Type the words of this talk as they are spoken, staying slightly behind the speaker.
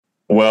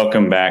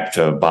Welcome back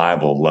to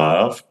Bible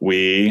Love.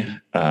 We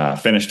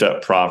finished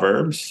up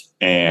Proverbs,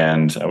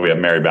 and we have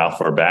Mary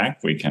Balfour back.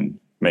 We can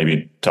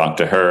maybe talk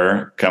to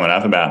her coming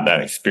up about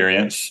that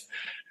experience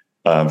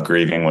of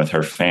grieving with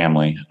her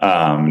family.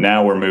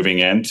 Now we're moving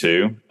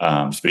into,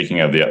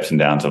 speaking of the ups and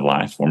downs of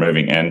life, we're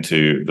moving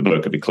into the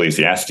book of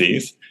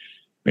Ecclesiastes.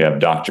 We have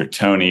Dr.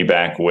 Tony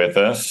back with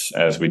us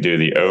as we do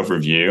the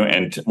overview,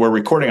 and we're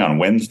recording on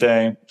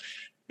Wednesday,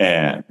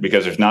 and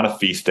because there's not a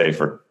feast day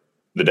for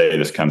the day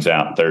this comes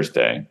out,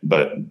 Thursday,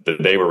 but the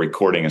day we're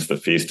recording is the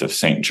feast of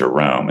St.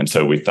 Jerome. And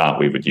so we thought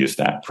we would use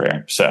that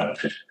prayer. So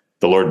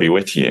the Lord be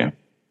with you.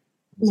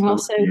 And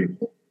also,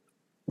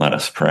 Let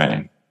us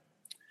pray.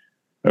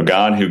 O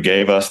God, who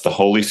gave us the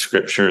Holy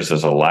Scriptures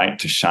as a light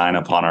to shine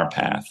upon our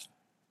path,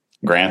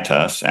 grant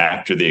us,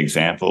 after the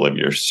example of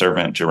your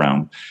servant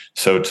Jerome,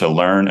 so to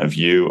learn of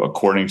you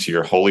according to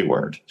your holy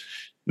word,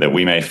 that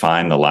we may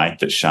find the light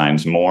that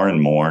shines more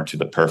and more to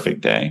the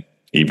perfect day,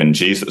 even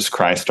Jesus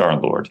Christ our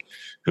Lord,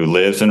 who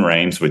lives and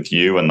reigns with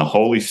you and the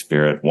Holy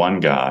Spirit, one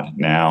God,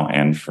 now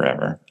and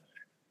forever.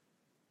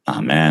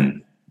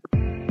 Amen.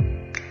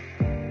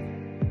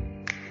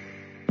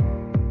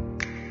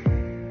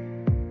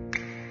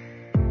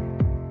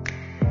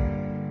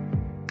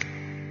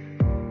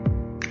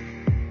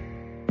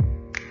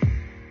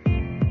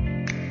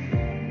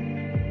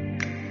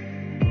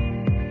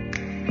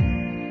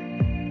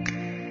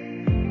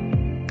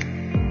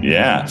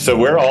 Yeah, so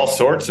we're all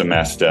sorts of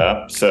messed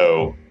up.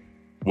 So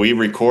we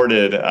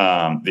recorded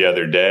the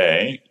other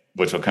day,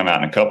 which will come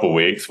out in a couple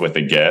weeks, with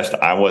a guest.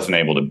 I wasn't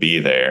able to be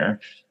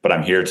there, but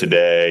I'm here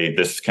today.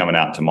 This is coming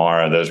out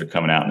tomorrow. Those are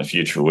coming out in the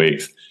future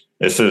weeks.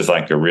 This is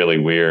like a really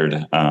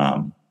weird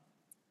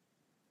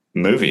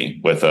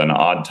movie with an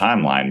odd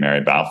timeline.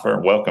 Mary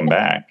Balfour, welcome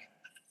back.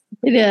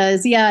 it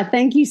is. Yeah.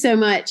 Thank you so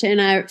much.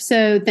 And I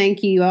so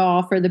thank you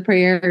all for the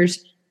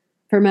prayers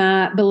for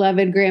my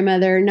beloved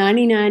grandmother.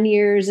 99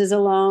 years is a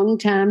long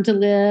time to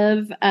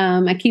live.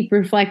 I keep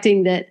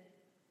reflecting that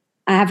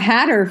I've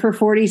had her for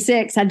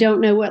 46. I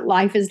don't know what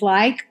life is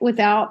like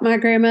without my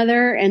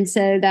grandmother. And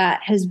so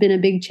that has been a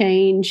big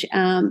change.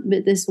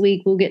 But this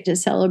week we'll get to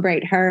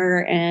celebrate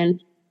her.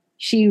 And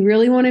she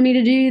really wanted me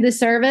to do the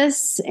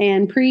service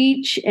and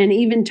preach, and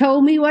even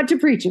told me what to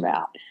preach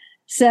about.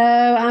 So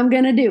I'm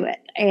going to do it.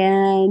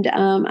 And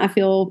I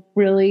feel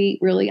really,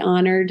 really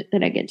honored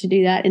that I get to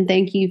do that. And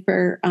thank you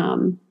for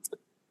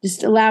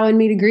just allowing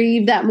me to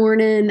grieve that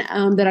morning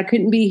that I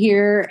couldn't be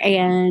here.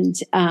 And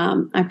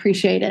I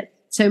appreciate it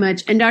so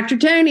much. And Dr.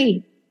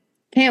 Tony,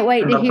 can't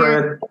wait to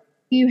hear what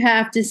you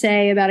have to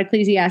say about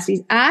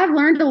Ecclesiastes. I've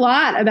learned a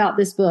lot about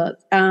this book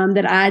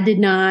that I did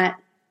not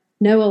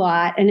know a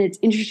lot. And it's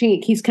interesting.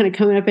 It keeps kind of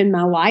coming up in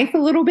my life a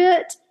little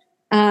bit.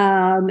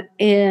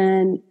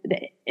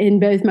 In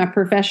both my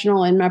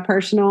professional and my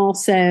personal.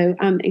 So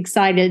I'm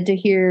excited to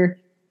hear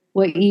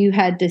what you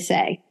had to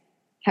say.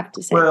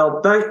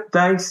 Well,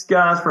 thanks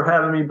guys for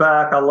having me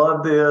back. I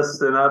love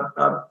this, and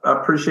I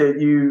appreciate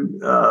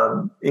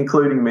you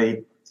including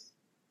me.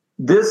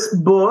 This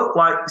book,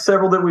 like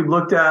several that we've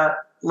looked at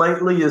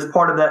lately, is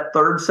part of that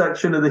third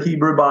section of the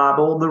Hebrew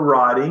Bible, the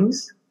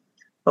writings,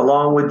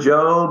 along with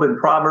Job and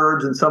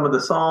Proverbs and some of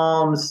the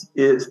Psalms.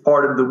 It's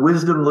part of the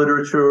wisdom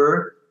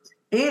literature.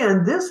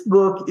 And this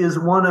book is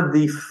one of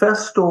the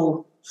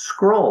festal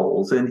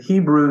scrolls, in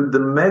Hebrew, the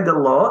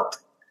Megillot.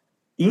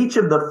 Each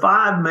of the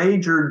 5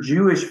 major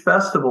Jewish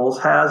festivals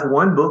has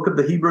one book of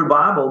the Hebrew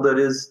Bible that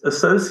is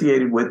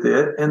associated with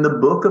it, and the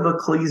book of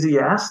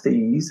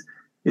Ecclesiastes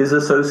is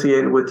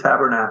associated with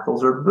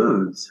tabernacles or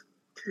booths.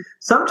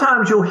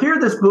 Sometimes you'll hear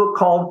this book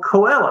called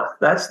Qoheleth.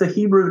 That's the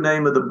Hebrew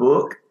name of the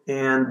book,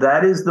 and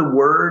that is the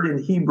word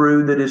in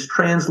Hebrew that is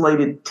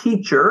translated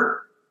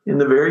teacher in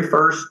the very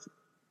first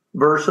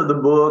verse of the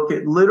book.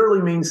 It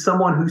literally means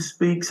someone who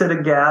speaks at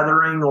a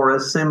gathering or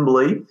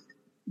assembly.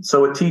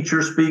 So a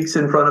teacher speaks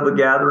in front of a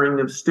gathering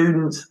of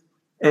students.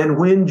 And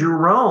when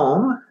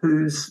Jerome,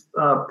 whose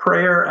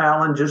prayer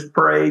Alan just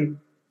prayed,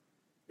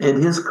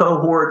 and his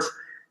cohorts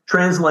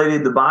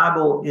translated the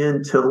Bible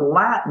into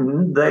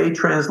Latin, they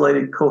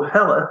translated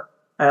Qoheleth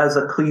as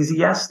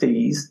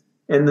Ecclesiastes,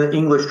 and the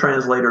English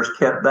translators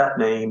kept that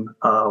name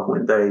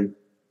when they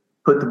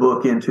put the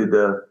book into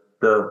the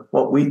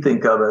what we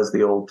think of as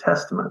the Old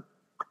Testament.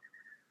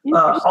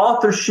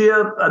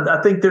 Authorship, I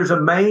think there's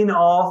a main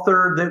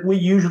author that we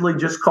usually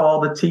just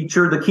call the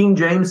teacher. The King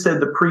James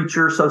said the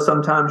preacher, so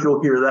sometimes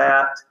you'll hear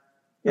that.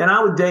 And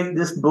I would date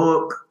this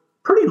book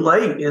pretty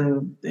late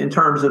in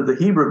terms of the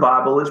Hebrew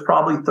Bible. It's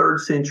probably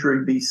 3rd century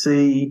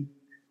BC.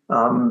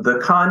 The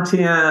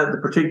content, the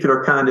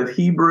particular kind of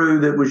Hebrew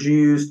that was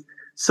used,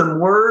 some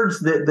words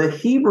that the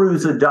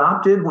Hebrews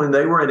adopted when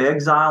they were in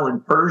exile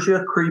in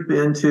Persia creep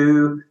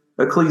into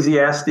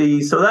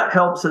Ecclesiastes. So that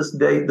helps us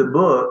date the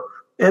book.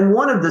 And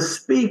one of the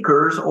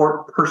speakers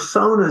or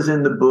personas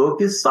in the book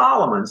is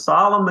Solomon.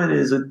 Solomon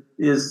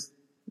is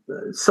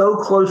so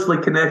closely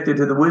connected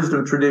to the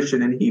wisdom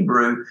tradition in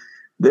Hebrew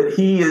that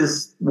he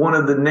is one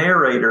of the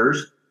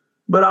narrators.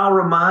 But I'll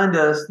remind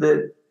us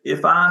that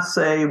if I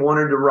say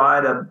wanted to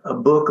write a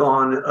book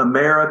on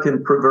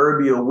American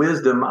proverbial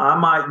wisdom, I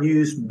might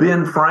use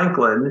Ben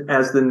Franklin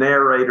as the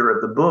narrator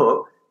of the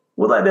book.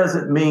 Well, that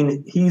doesn't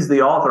mean he's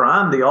the author.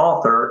 I'm the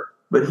author,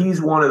 but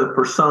he's one of the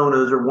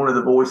personas or one of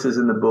the voices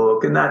in the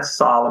book, and that's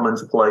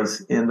Solomon's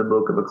place in the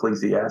book of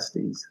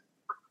Ecclesiastes.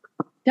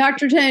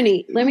 Dr.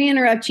 Tony, let me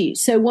interrupt you.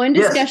 So one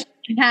discussion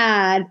I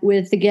had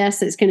with the guest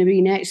that's going to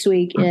be next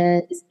week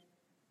is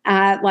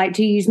I like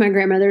to use my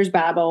grandmother's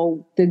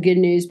Bible, the Good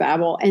News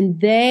Bible, and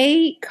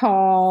they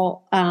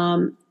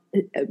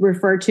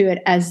refer to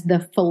it as the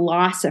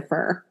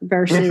philosopher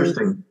versus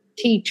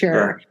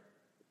teacher. Yeah.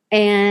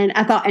 And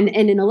I thought, and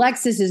in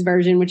Alexis's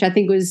version, which I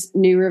think was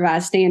New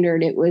Revised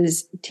Standard, it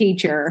was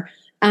teacher.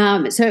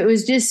 So it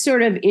was just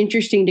sort of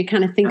interesting to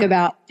kind of think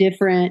about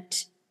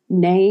different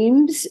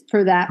names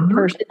for that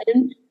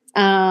person.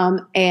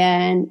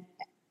 And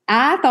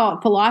I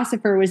thought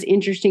philosopher was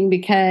interesting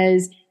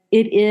because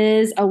it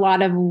is a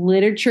lot of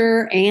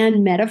literature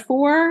and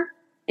metaphor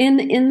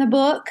in the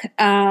book,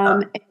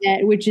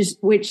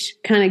 which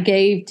kind of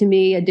gave to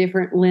me a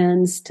different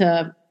lens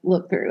to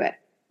look through it.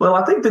 Well,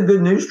 I think the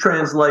Good News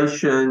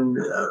Translation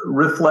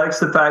reflects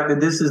the fact that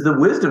this is the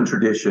wisdom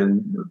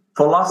tradition.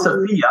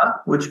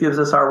 Philosophia, which gives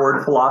us our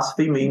word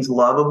philosophy, means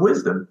love of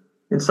wisdom,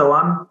 and so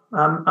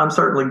I'm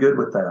certainly good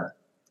with that.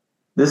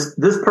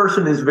 This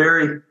person is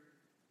very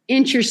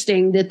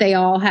interesting that they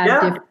all have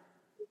different.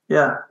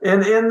 Yeah,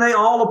 and they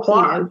all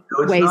apply.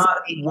 So it's not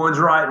one's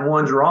right and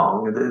one's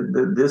wrong.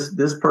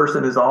 This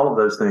person is all of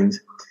those things,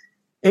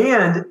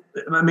 and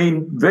I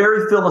mean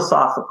very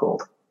philosophical.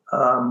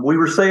 We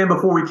were saying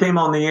before we came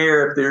on the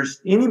air, if there's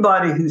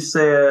anybody who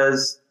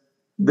says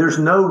there's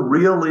no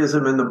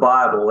realism in the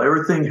Bible,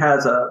 everything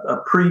has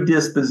a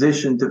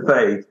predisposition to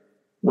faith,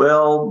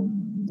 well,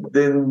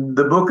 then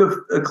the book of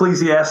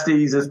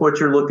Ecclesiastes is what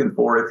you're looking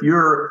for. If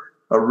you're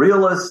a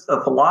realist,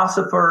 a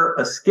philosopher,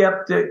 a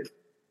skeptic,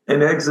 an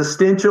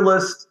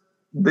existentialist,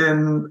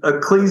 then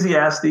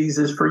Ecclesiastes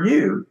is for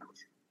you.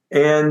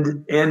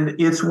 And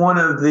it's one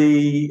of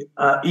the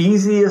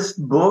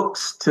easiest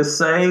books to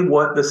say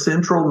what the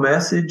central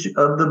message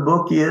of the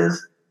book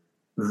is.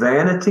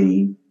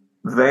 Vanity,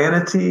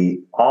 vanity,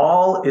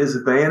 all is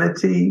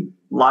vanity,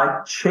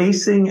 like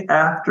chasing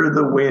after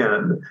the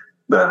wind.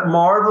 That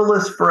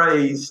marvelous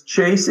phrase,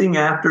 chasing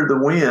after the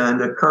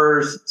wind,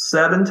 occurs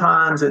 7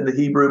 times in the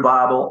Hebrew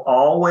Bible,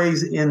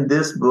 always in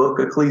this book,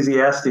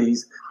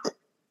 Ecclesiastes.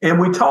 And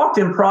we talked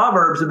in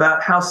Proverbs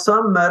about how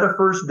some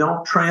metaphors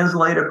don't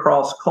translate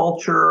across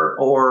culture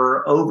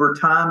or over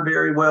time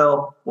very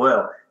well.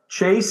 Well,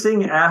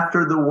 chasing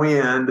after the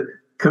wind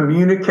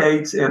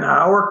communicates in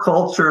our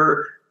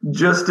culture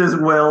just as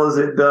well as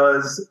it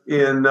does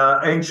in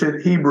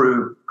ancient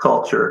Hebrew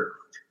culture.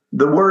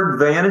 The word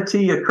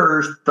vanity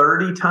occurs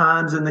 30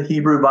 times in the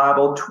Hebrew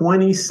Bible.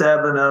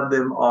 27 of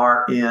them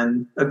are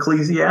in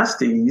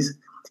Ecclesiastes.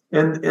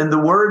 And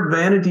the word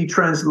vanity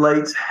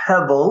translates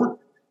hevel,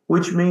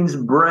 which means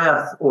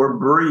breath or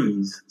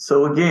breeze.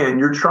 So again,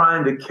 you're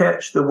trying to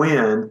catch the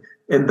wind.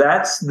 And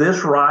that's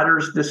this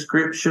writer's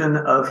description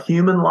of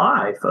human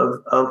life,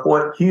 of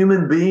what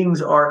human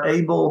beings are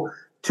able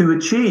to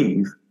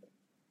achieve.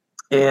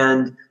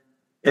 And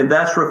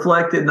that's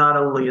reflected not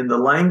only in the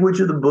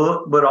language of the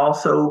book, but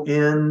also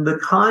in the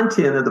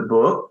content of the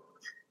book.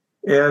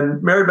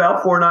 And Mary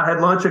Balfour and I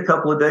had lunch a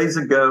couple of days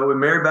ago, and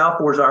Mary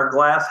Balfour is our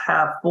glass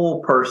half full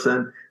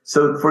person.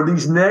 So for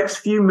these next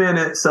few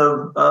minutes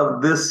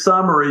of this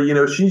summary,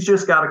 she's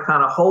just got to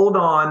kind of hold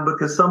on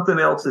because something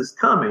else is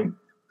coming.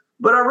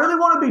 But I really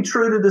want to be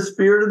true to the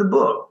spirit of the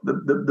book.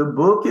 The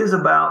book is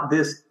about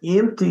this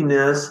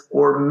emptiness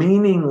or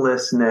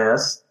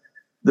meaninglessness.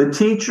 The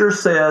teacher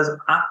says,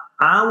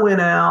 I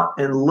went out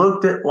and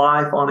looked at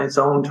life on its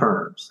own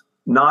terms,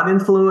 not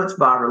influenced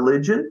by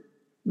religion,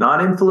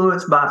 not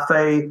influenced by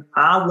faith.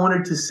 I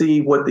wanted to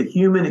see what the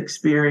human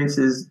experience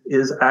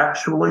is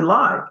actually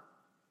like.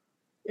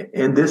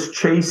 And this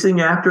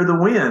chasing after the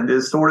wind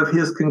is sort of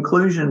his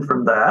conclusion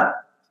from that.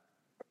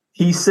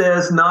 He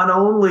says, not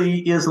only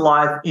is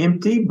life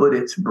empty, but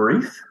it's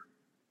brief.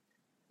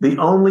 The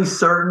only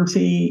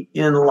certainty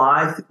in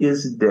life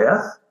is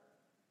death,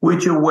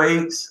 which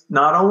awaits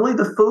not only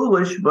the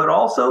foolish, but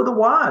also the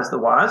wise. The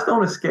wise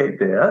don't escape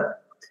death.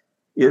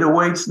 It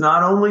awaits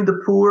not only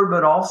the poor,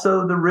 but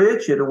also the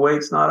rich. It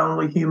awaits not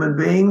only human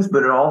beings,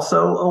 but it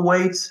also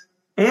awaits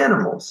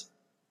animals.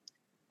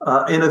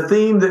 In a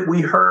theme that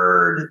we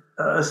heard,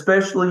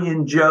 especially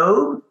in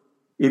Job,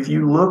 if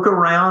you look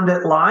around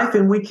at life,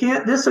 and we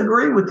can't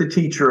disagree with the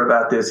teacher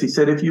about this. He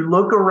said, if you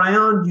look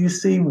around, you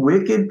see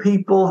wicked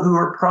people who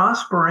are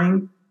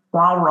prospering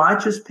while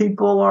righteous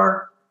people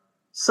are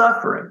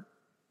suffering.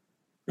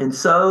 And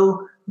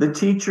so the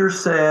teacher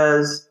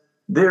says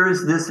there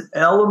is this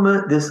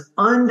element, this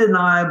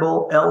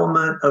undeniable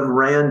element of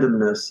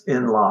randomness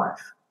in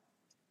life.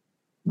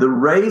 The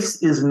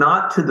race is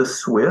not to the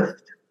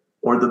swift,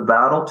 or the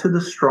battle to the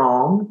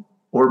strong,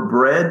 or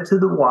bread to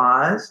the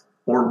wise,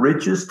 or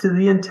riches to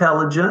the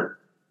intelligent,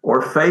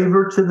 or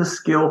favor to the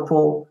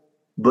skillful,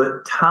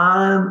 but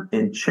time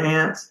and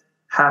chance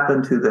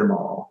happen to them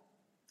all.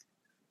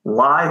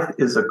 Life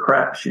is a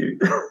crapshoot.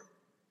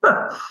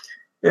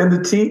 And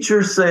the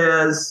teacher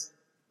says,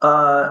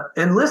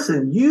 and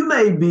listen, you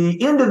may be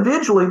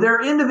individually, there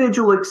are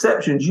individual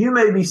exceptions. You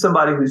may be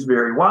somebody who's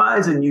very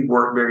wise and you've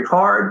worked very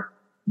hard.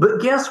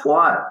 But guess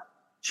what?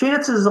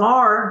 Chances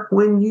are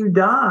when you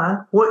die,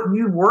 what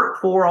you've worked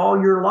for all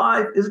your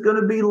life is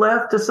going to be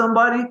left to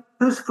somebody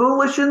who's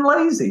foolish and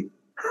lazy.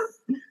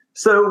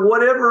 So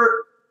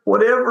whatever,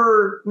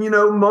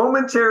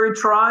 momentary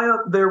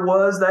triumph there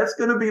was, that's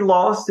going to be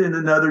lost in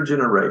another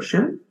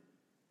generation.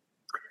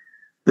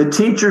 The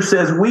teacher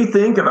says we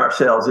think of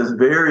ourselves as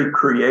very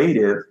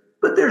creative,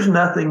 but there's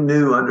nothing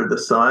new under the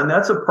sun.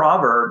 That's a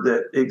proverb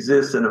that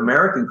exists in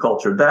American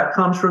culture. That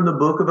comes from the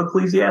book of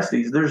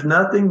Ecclesiastes. There's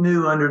nothing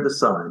new under the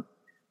sun.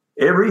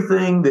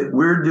 Everything that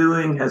we're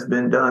doing has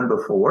been done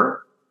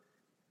before.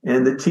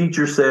 And the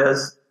teacher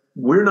says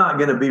we're not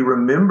going to be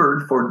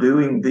remembered for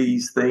doing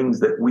these things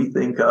that we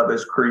think of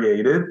as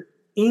creative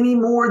any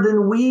more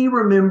than we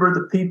remember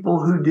the people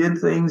who did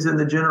things in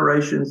the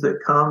generations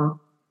that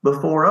come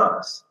before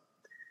us.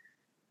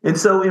 And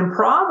so in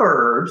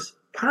Proverbs,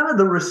 kind of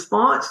the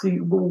response to,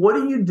 well, what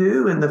do you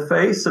do in the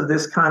face of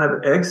this kind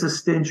of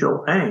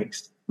existential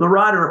angst? The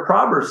writer of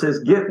Proverbs says,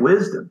 get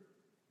wisdom,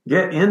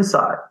 get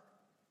insight.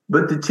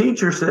 But the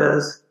teacher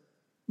says,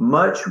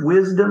 much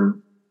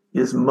wisdom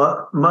is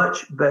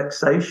much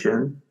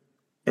vexation,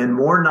 and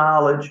more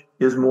knowledge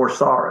is more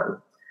sorrow.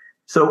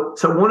 So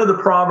one of the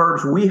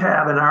proverbs we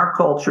have in our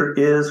culture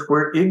is,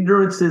 where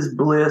ignorance is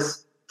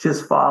bliss,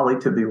 'tis folly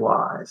to be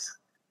wise.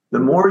 The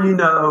more you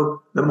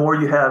know, the more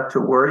you have to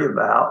worry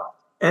about.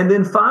 And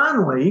then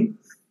finally,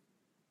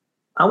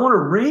 I want to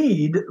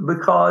read,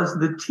 because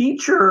the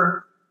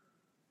teacher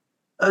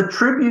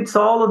attributes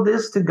all of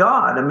this to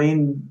God. I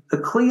mean,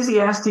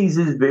 Ecclesiastes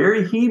is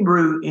very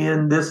Hebrew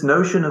in this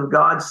notion of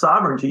God's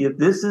sovereignty. If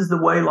this is the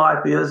way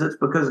life is, it's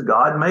because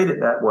God made it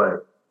that way.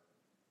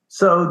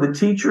 So the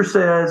teacher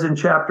says in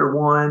chapter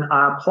 1,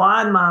 I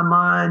applied my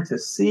mind to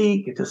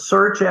seek, to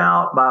search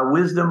out by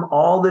wisdom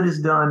all that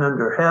is done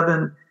under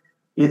heaven.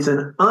 It's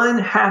an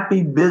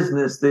unhappy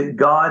business that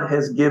God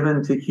has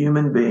given to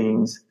human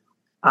beings.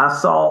 I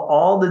saw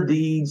all the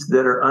deeds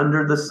that are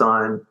under the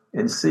sun,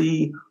 and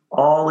see,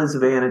 all is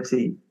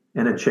vanity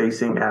and a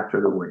chasing after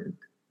the wind.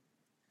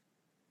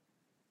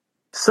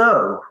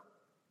 So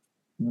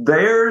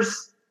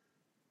there's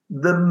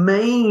the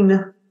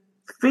main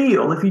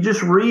feel. If you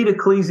just read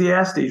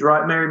Ecclesiastes,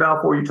 right, Mary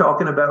Balfour, you're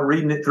talking about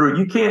reading it through.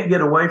 You can't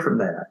get away from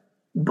that.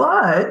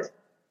 But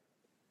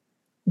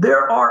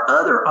there are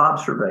other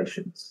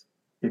observations.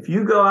 If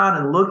you go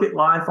out and look at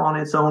life on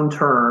its own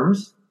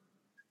terms,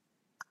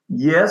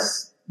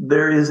 yes,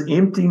 there is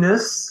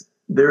emptiness,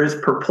 there is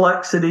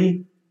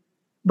perplexity,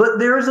 but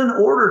there is an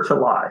order to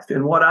life.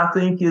 And what I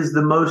think is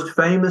the most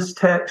famous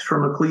text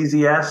from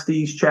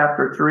Ecclesiastes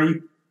chapter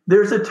 3,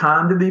 there's a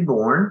time to be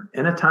born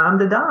and a time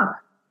to die.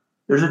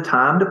 There's a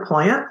time to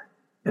plant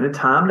and a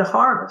time to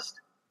harvest.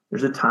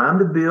 There's a time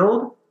to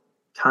build,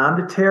 time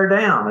to tear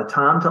down, a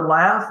time to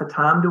laugh, a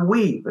time to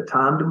weep, a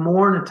time to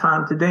mourn, a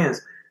time to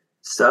dance.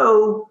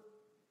 So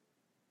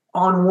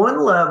on one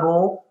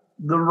level,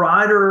 the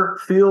writer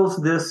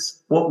feels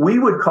this, what we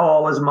would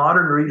call as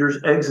modern readers,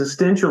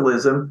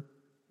 existentialism,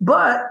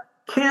 but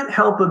can't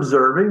help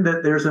observing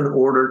that there's an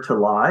order to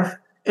life.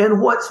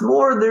 And what's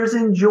more, there's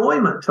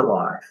enjoyment to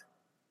life.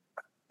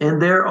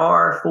 And there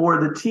are,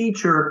 for the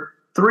teacher,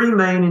 three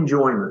main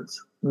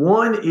enjoyments.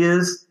 One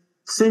is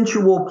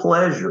sensual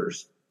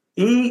pleasures.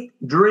 Eat,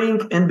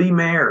 drink, and be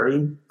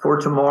merry, for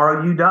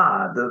tomorrow you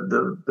die.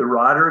 The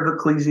writer of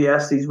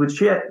Ecclesiastes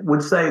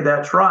would say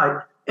that's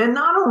right. And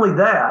not only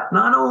that,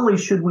 not only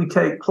should we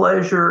take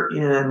pleasure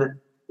in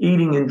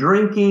eating and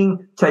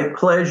drinking, take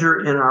pleasure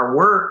in our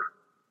work,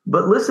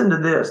 but listen to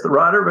this. The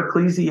writer of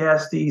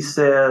Ecclesiastes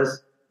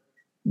says,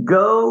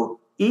 go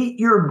eat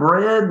your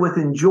bread with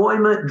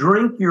enjoyment,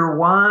 drink your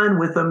wine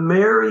with a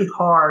merry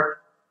heart,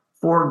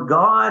 for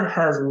God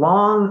has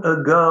long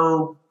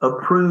ago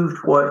approved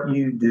what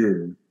you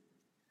do.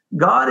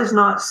 God is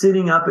not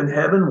sitting up in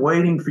heaven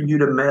waiting for you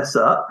to mess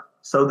up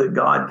so that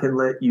God can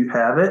let you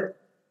have it.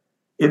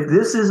 If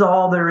this is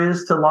all there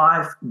is to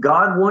life,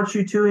 God wants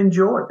you to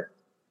enjoy it.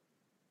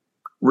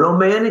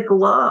 Romantic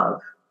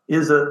love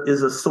is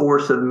a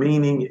source of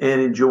meaning and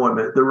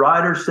enjoyment. The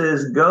writer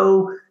says,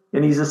 go,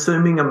 and he's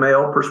assuming a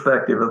male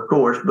perspective, of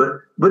course,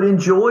 but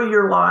enjoy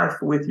your life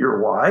with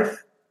your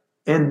wife.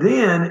 And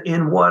then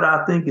in what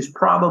I think is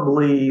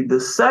probably the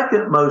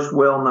second most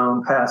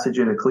well-known passage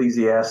in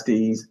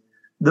Ecclesiastes,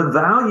 the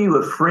value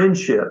of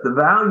friendship, the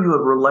value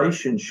of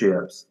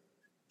relationships.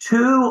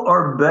 Two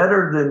are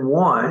better than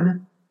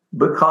one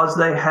because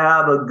they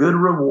have a good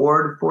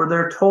reward for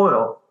their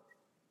toil.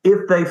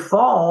 If they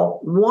fall,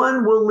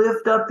 one will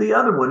lift up the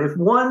other one. If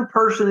one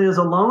person is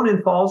alone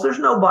and falls, there's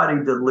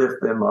nobody to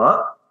lift them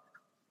up.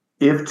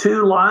 If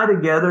two lie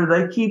together,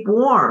 they keep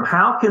warm.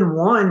 How can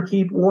one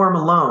keep warm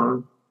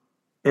alone?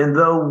 And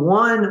though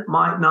one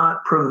might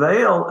not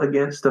prevail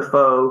against a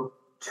foe,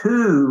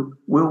 two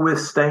will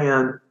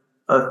withstand.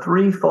 A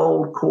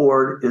threefold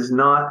cord is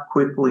not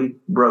quickly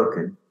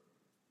broken.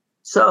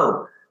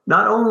 So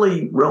not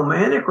only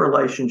romantic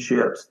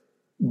relationships,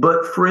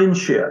 but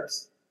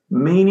friendships,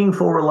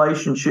 meaningful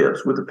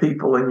relationships with the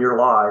people in your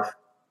life.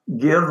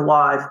 Give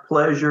life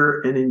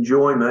pleasure and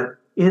enjoyment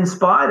in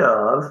spite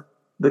of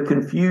the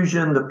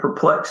confusion, the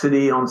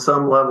perplexity, on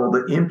some level,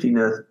 the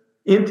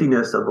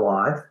emptiness of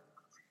life.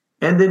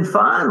 And then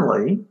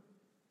finally,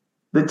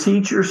 the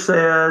teacher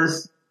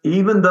says,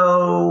 even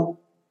though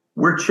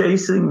we're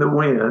chasing the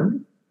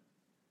wind,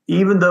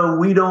 even though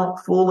we don't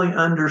fully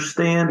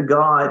understand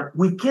God,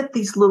 we get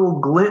these little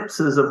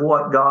glimpses of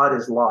what God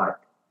is like.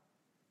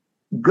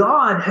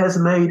 God has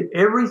made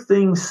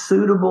everything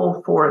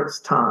suitable for its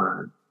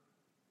time,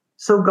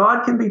 so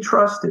God can be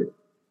trusted.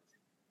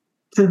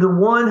 To the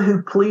one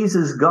who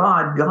pleases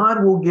God,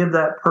 God will give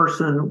that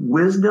person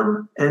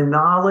wisdom and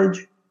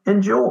knowledge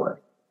and joy.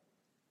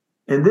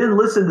 And then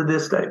listen to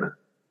this statement.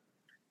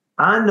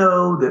 I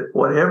know that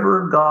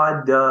whatever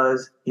God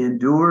does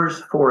endures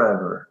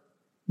forever.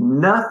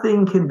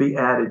 Nothing can be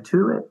added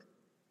to it,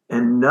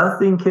 and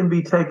nothing can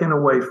be taken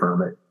away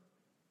from it.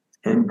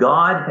 And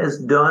God has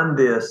done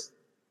this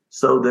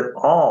so that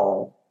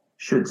all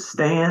should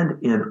stand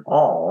in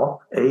awe,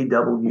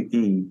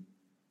 A-W-E,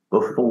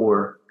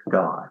 before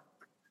God.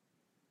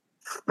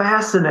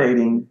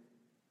 Fascinating,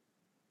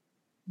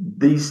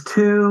 these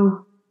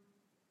two,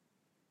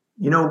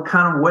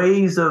 kind of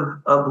ways of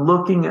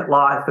looking at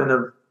life and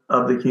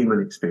of the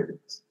human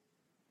experience.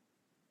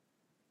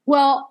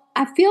 Well,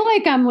 I feel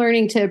like I'm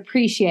learning to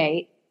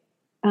appreciate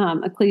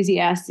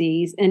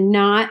Ecclesiastes and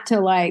not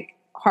to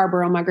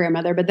harbor on my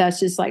grandmother, but that's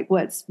just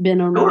what's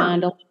been on my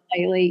mind a lot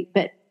lately.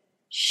 But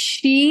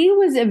she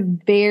was a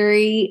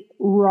very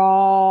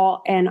raw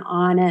and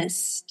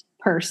honest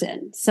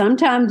person.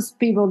 Sometimes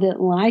people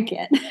didn't like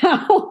it,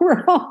 how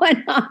raw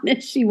and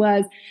honest she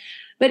was.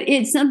 But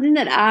it's something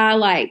that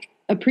I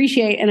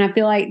appreciate. And I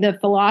feel like the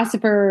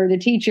philosopher, the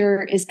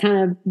teacher is kind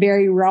of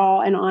very raw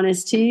and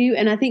honest too.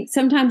 And I think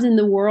sometimes in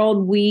the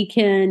world we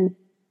can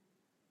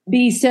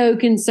be so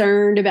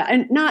concerned about,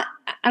 and I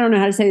don't know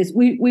how to say this.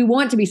 We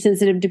want to be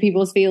sensitive to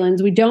people's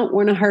feelings. We don't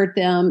want to hurt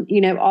them,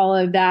 all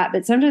of that.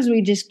 But sometimes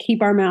we just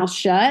keep our mouths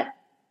shut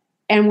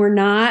and we're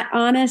not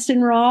honest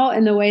and raw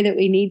in the way that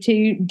we need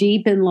to,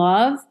 deep in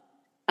love.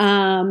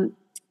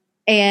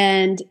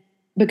 And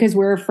because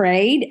we're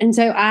afraid. And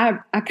so I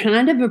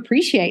kind of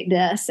appreciate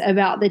this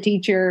about the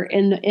teacher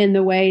in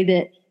the way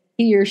that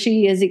he or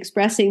she is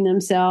expressing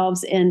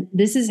themselves. And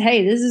this is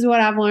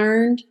what I've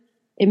learned.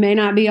 It may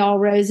not be all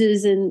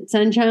roses and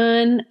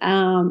sunshine,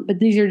 but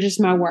these are just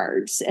my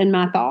words and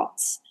my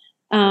thoughts.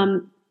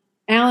 Alan,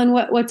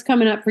 what's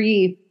coming up for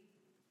you?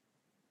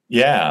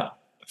 Yeah.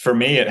 For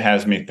me, it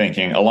has me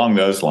thinking along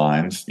those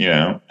lines,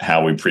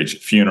 how we preach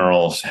at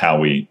funerals, how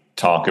we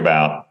talk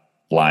about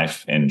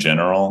life in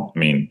general. I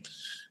mean,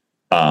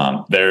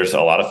 there's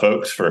a lot of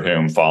folks for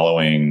whom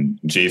following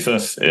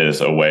Jesus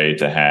is a way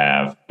to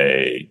have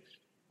a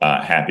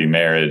happy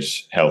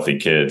marriage, healthy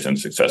kids, and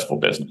successful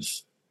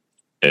business.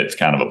 It's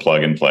kind of a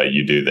plug and play.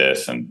 You do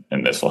this and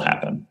this will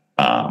happen.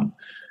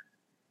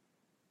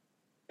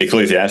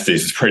 Ecclesiastes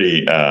is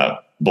pretty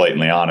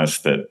blatantly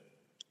honest that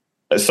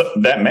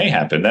that may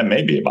happen. That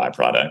may be a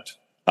byproduct.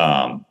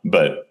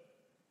 But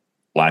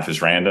life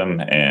is random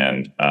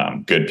and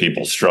good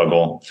people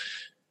struggle.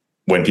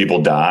 When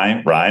people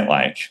die,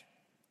 right?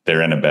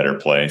 They're in a better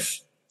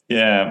place.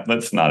 Yeah,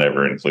 let's not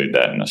ever include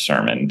that in a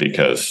sermon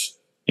because,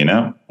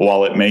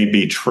 while it may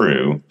be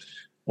true,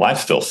 life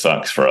still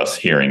sucks for us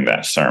hearing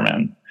that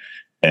sermon.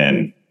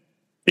 And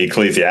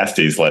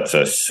Ecclesiastes lets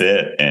us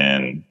sit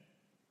in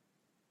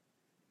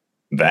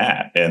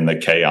that, in the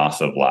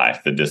chaos of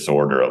life, the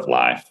disorder of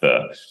life,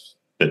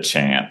 the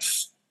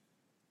chance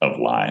of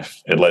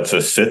life. It lets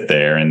us sit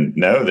there and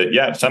know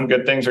that, some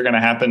good things are going to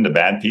happen to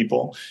bad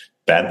people.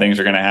 Bad things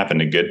are going to happen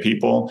to good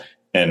people.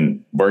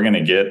 And we're going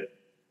to get,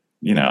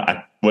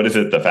 what is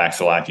it? The facts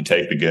of life. You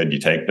take the good, you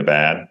take the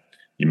bad,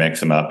 you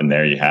mix them up, and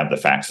there you have the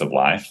facts of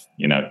life,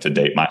 to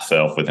date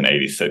myself with an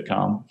 80s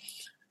sitcom.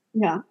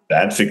 Yeah.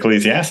 That's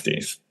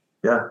Ecclesiastes.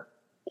 Yeah.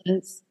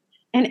 It's,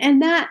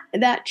 and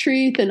that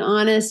truth and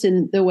honest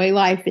and the way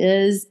life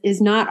is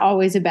not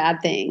always a bad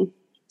thing.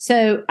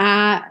 So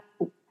I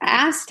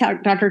asked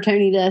Dr.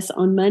 Tony this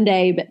on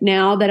Monday, but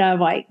now that I've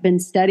been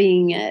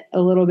studying it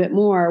a little bit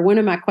more, one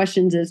of my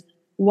questions is,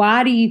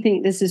 why do you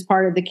think this is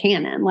part of the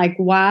canon?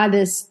 Why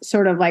this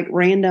sort of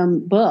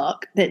random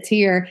book that's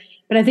here?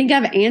 But I think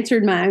I've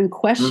answered my own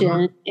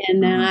question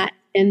in that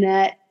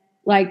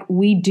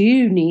we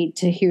do need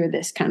to hear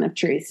this kind of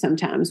truth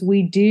sometimes.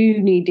 We do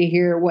need to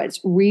hear what's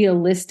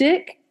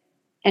realistic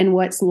and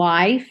what's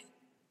life.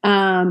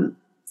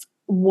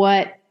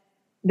 What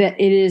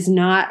that it is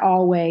not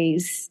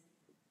always,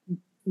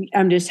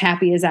 I'm just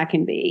happy as I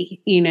can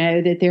be,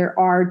 that there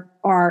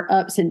are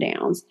ups and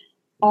downs.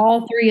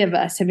 All three of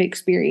us have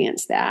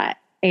experienced that,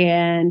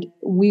 and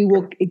we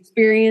will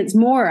experience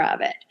more of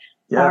it.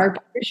 Yeah. Our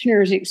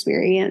parishioners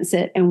experience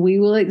it, and we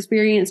will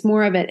experience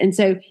more of it. And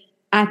so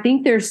I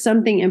think there's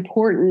something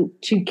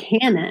important to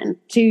canon,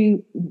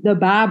 to the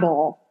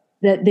Bible,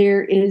 that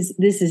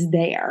this is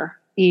there,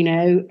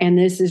 and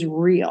this is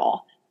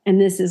real. and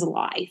this is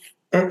life.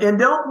 And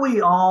don't we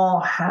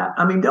all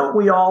don't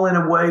we all in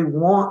a way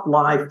want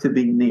life to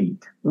be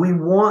neat? We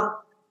want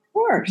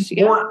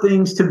want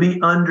things to be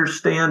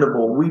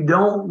understandable. We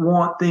don't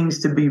want things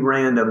to be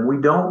random. We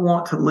don't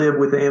want to live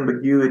with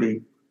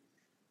ambiguity.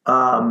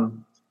 But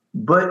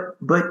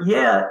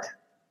yet,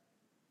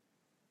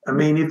 I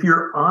mean, if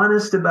you're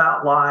honest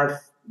about life,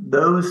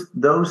 those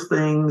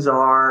things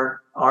are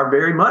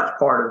very much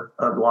part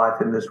of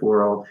life in this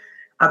world.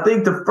 I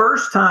think the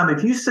first time,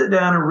 if you sit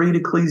down and read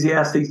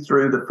Ecclesiastes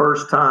through the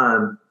first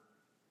time,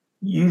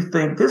 you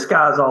think this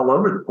guy's all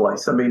over the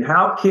place. I mean,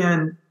 how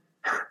can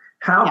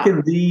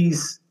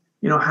these,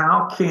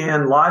 how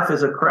can life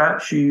as a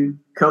crapshoot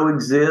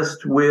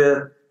coexist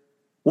with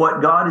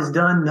what God has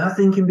done?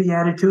 Nothing can be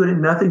added to it and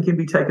nothing can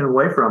be taken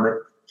away from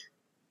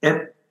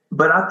it.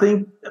 But I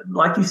think,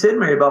 like you said,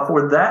 Mary,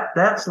 before,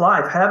 that's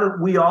life.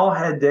 Haven't we all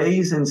had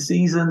days and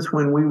seasons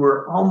when we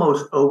were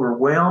almost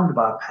overwhelmed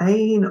by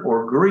pain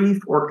or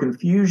grief or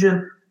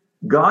confusion?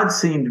 God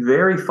seemed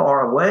very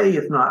far away,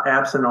 if not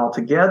absent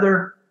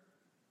altogether.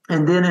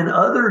 And then in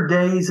other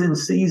days and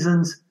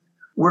seasons,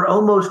 we're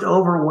almost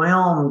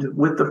overwhelmed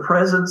with the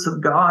presence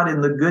of God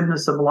and the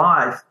goodness of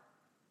life.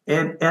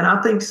 And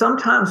I think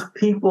sometimes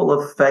people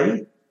of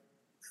faith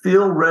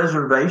feel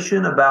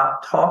reservation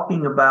about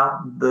talking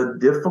about the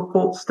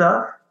difficult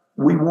stuff.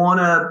 We want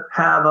to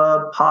have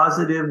a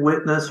positive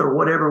witness or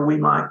whatever we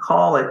might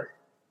call it.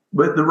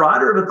 But the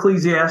writer of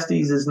Ecclesiastes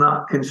is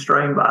not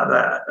constrained by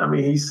that. I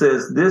mean, he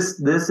says this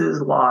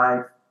is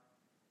life.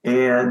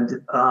 And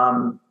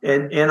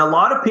a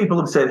lot of people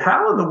have said,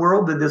 how in the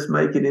world did this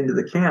make it into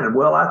the canon?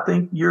 Well, I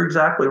think you're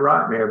exactly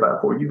right, Mary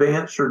Balfour. You've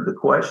answered the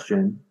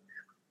question.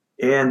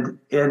 And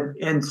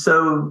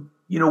so,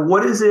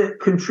 what does it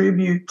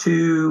contribute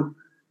to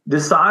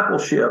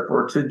discipleship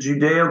or to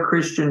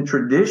Judeo-Christian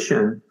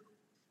tradition?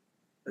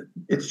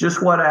 It's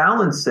just what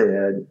Alan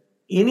said.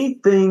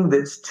 Anything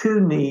that's too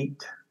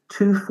neat,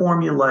 too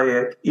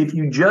formulaic, if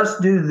you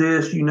just do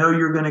this,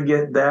 you're going to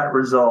get that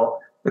result.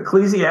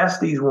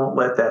 Ecclesiastes won't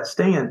let that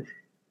stand.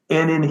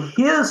 And in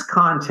his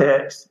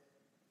context,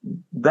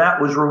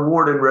 that was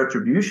reward and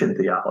retribution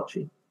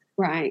theology.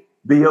 Right.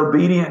 Be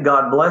obedient,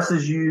 God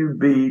blesses you.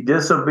 Be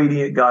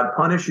disobedient, God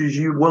punishes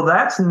you. Well,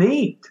 that's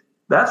neat.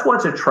 That's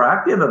what's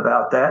attractive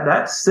about that.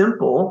 That's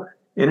simple.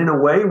 And in a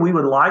way, we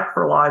would like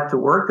for life to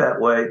work that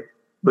way.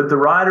 But the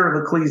writer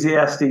of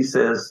Ecclesiastes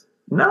says,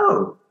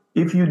 no,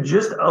 if you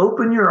just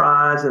open your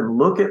eyes and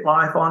look at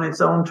life on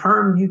its own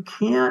term, you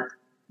can't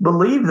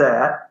believe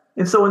that.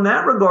 And so in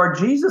that regard,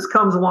 Jesus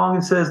comes along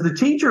and says, the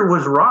teacher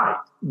was right.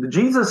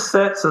 Jesus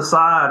sets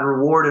aside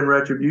reward and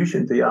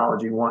retribution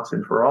theology once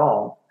and for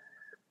all.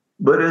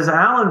 But as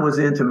Alan was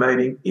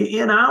intimating,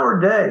 in our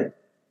day,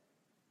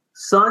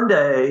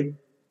 Sunday,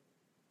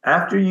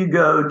 after you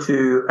go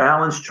to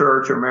Alan's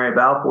church or Mary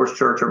Balfour's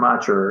church or my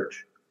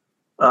church,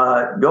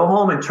 go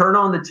home and turn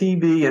on the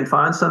TV and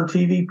find some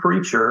TV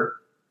preacher,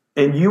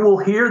 and you will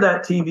hear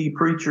that TV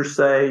preacher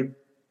say,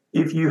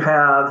 if you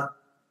have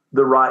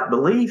the right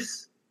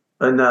beliefs,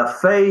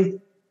 enough faith,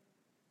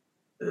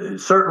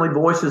 certainly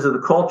voices of the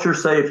culture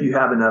say if you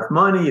have enough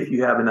money, if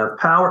you have enough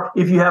power,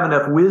 if you have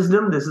enough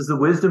wisdom, this is the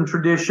wisdom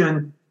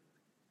tradition,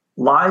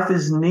 life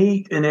is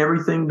neat and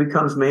everything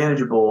becomes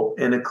manageable.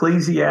 And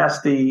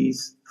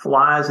Ecclesiastes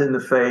flies in the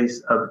face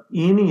of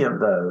any of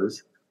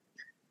those.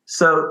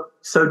 So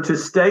to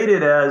state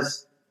it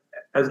as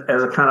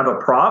a kind of a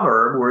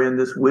proverb, we're in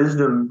this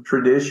wisdom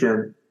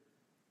tradition.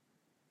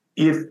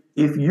 If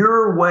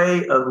your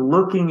way of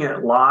looking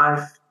at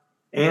life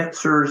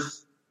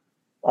answers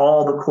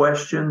all the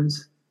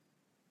questions,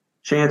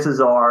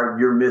 chances are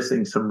you're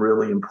missing some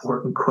really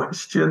important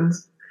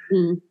questions.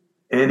 Mm.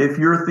 And if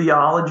your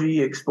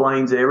theology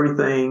explains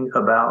everything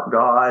about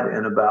God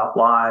and about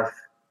life,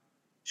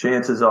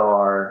 chances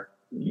are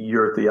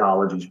your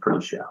theology is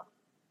pretty shallow.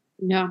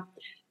 Yeah.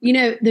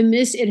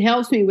 It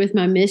helps me with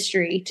my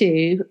mystery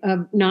too,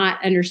 of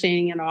not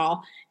understanding it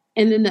all.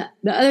 And then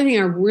the other thing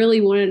I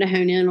really wanted to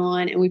hone in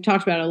on, and we've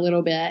talked about it a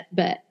little bit,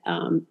 but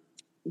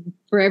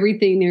for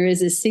everything there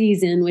is a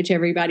season, which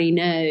everybody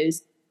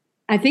knows.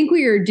 I think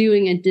we are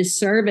doing a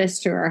disservice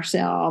to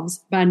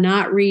ourselves by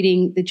not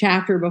reading the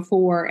chapter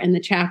before and the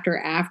chapter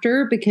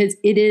after, because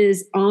it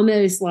is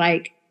almost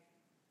like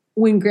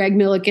when Greg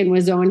Milliken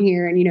was on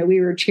here and, we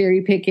were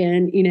cherry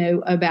picking,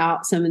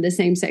 about some of the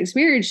same-sex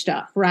marriage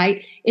stuff,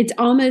 right? It's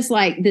almost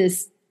like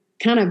this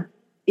kind of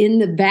in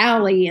the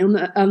valley on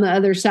the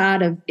other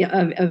side of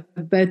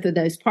both of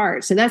those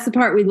parts. So that's the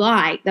part we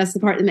like. That's the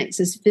part that makes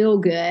us feel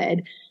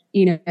good.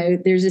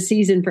 There's a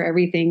season for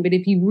everything. But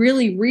if you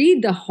really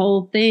read the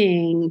whole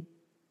thing,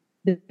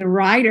 the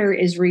writer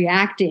is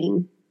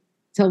reacting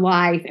to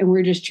life, and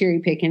we're just cherry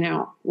picking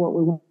out what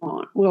we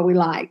want, what we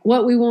like,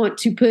 what we want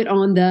to put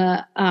on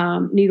the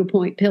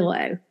needlepoint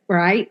pillow,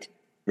 right?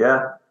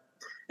 Yeah.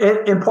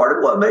 And part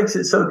of what makes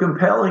it so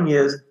compelling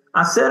is,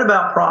 I said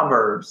about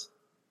Proverbs,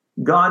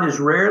 God is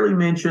rarely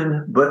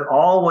mentioned, but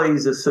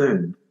always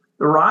assumed.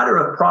 The writer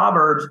of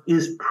Proverbs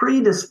is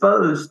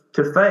predisposed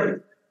to faith.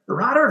 The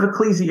writer of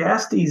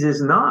Ecclesiastes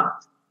is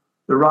not.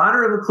 The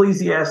writer of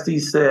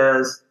Ecclesiastes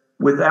says,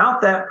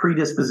 without that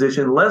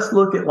predisposition, let's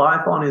look at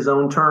life on his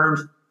own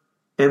terms.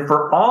 And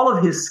for all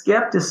of his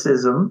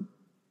skepticism,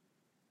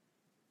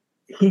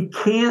 he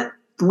can't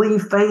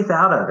leave faith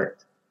out of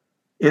it.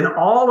 In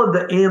all of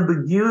the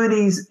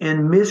ambiguities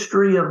and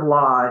mystery of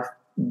life,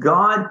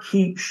 God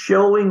keeps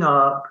showing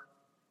up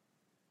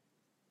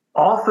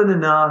often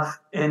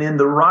enough and in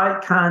the right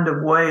kind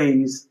of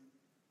ways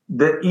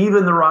that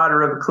even the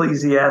writer of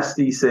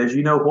Ecclesiastes says,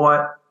 you know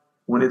what?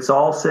 When it's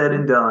all said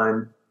and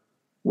done,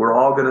 we're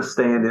all going to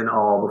stand in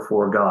awe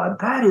before God.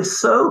 That is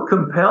so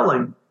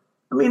compelling.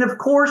 I mean, of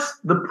course,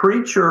 the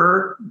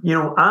preacher,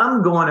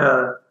 I'm going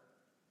to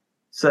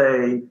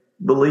say,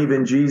 believe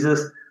in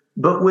Jesus.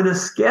 But when a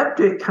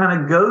skeptic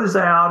kind of goes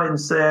out and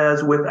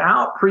says,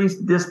 without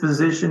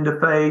predisposition to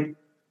faith,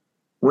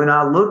 when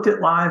I looked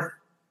at life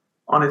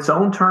on its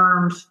own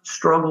terms,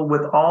 struggled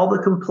with all the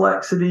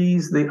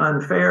complexities, the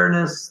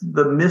unfairness,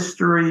 the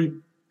mystery,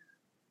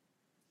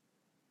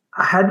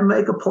 I had to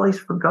make a place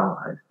for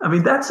God. I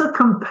mean, that's a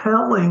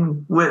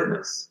compelling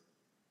witness.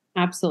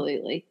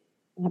 Absolutely.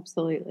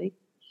 Absolutely.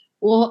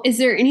 Well, is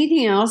there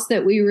anything else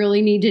that we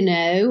really need to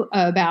know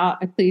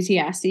about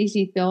Ecclesiastes? Do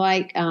you feel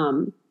like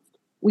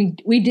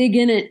we dig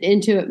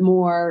into it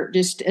more,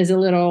 just as a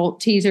little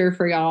teaser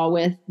for y'all,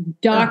 with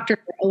Dr.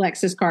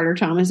 Alexis Carter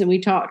Thomas, and we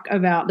talk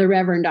about the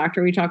Reverend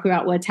Doctor. We talk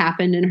about what's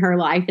happened in her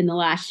life in the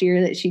last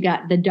year, that she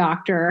got the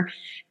doctor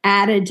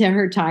added to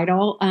her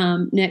title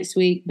next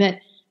week. But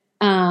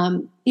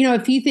a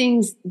few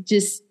things.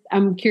 Just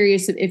I'm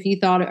curious if you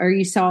thought or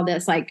you saw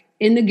this, like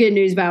in the Good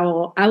News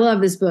Bible. I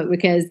love this book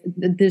because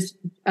this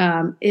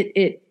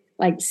it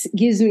like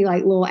gives me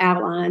like little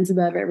outlines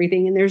above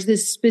everything, and there's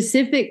this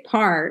specific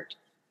part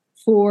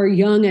for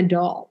young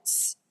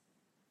adults,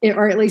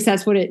 or at least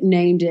that's what it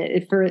named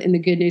it for in the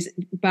Good News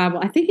Bible.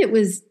 I think it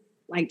was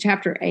like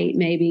chapter 8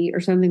 maybe, or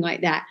something like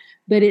that.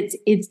 But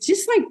it's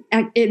just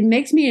like, it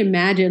makes me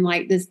imagine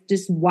like this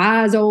just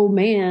wise old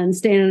man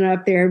standing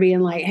up there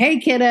being like, hey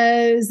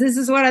kiddos, this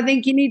is what I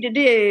think you need to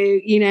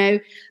do,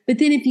 But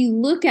then if you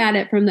look at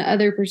it from the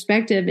other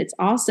perspective, it's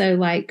also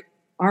like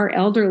our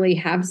elderly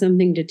have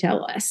something to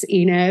tell us,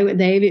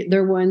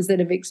 they're ones that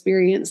have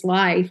experienced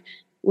life.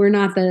 We're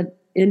not the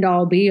end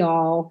all be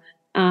all.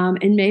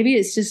 And maybe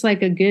it's just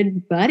like a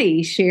good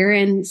buddy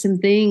sharing some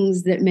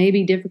things that may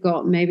be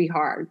difficult and may be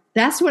hard.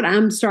 That's what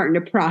I'm starting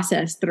to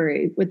process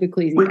through with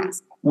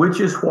Ecclesiastes. Which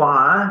is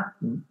why,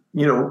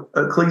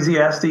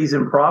 Ecclesiastes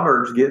and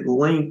Proverbs get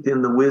linked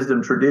in the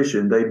wisdom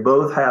tradition. They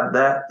both have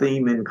that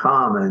theme in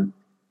common.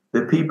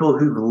 The people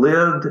who've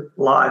lived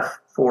life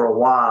for a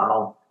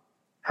while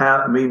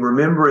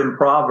remember in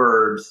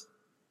Proverbs,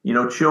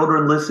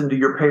 children listen to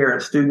your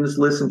parents, students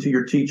listen to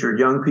your teacher,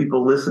 young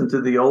people listen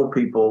to the old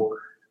people,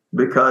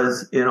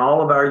 because in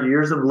all of our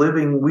years of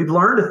living, we've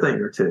learned a thing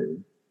or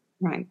two.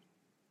 Right.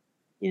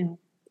 Yeah.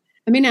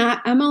 I mean,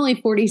 I'm only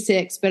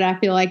 46, but I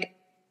feel like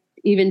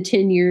even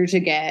 10 years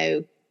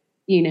ago,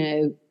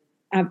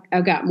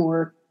 I've got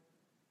more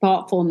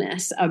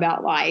thoughtfulness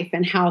about life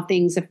and how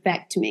things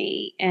affect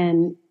me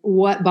and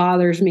what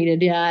bothers me to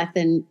death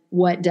and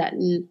what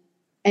doesn't.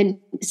 And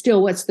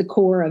still, what's the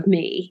core of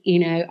me?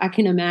 I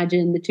can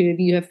imagine the two of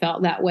you have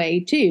felt that way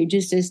too.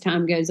 Just as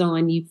time goes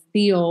on, you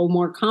feel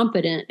more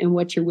confident in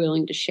what you're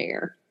willing to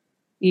share,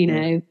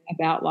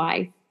 about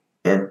life.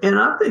 And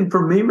I think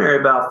for me,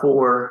 Mary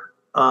Balfour,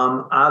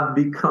 I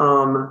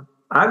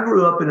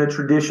grew up in a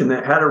tradition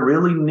that had a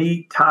really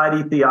neat,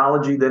 tidy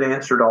theology that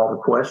answered all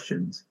the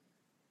questions.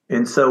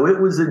 And so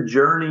it was a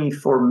journey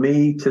for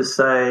me to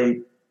say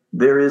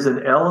there is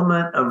an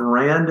element of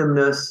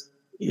randomness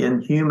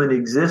in human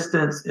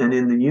existence and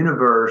in the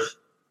universe,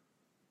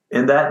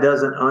 and that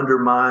doesn't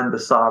undermine the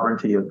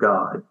sovereignty of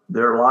God.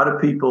 There are a lot of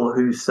people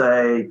who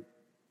say,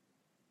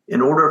 in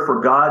order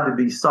for God to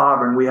be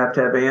sovereign, we have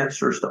to have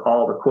answers to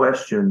all the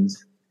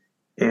questions.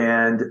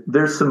 And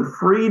there's some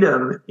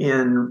freedom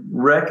in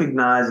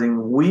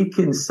recognizing we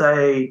can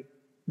say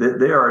that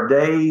there are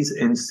days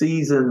and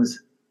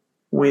seasons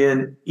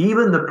when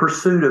even the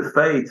pursuit of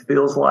faith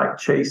feels like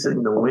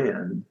chasing the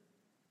wind.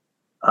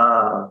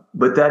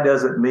 But that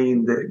doesn't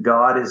mean that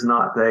God is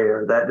not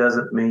there. That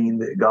doesn't mean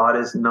that God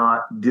is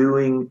not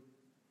doing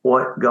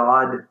what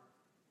God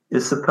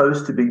is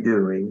supposed to be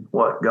doing,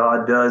 what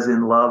God does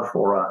in love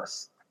for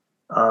us.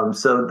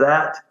 So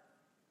that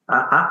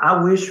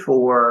I wish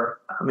for,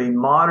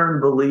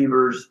 modern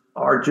believers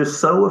are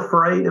just so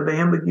afraid of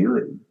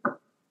ambiguity.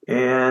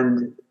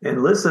 And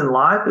listen,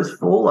 life is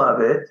full of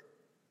it.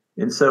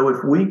 And so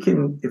if we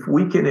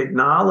can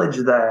acknowledge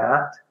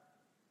that,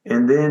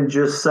 and then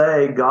just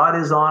say, God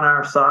is on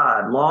our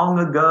side. Long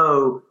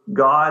ago,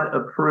 God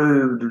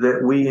approved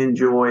that we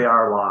enjoy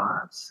our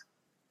lives.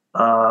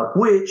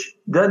 Which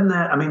doesn't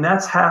that,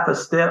 that's half a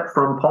step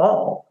from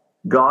Paul.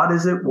 God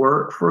is at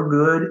work for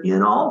good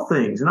in all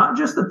things, not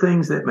just the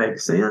things that make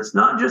sense,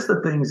 not just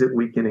the things that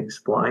we can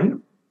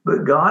explain,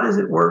 but God is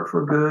at work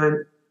for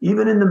good,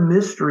 even in the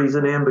mysteries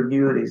and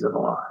ambiguities of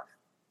life.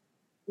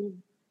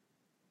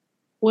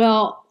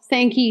 Well,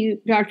 thank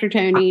you, Dr.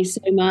 Tony,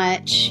 so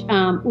much.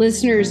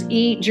 Listeners,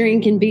 eat,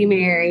 drink, and be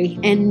merry,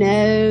 and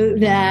know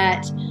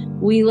that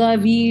we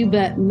love you,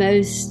 but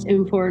most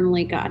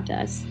importantly, God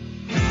does.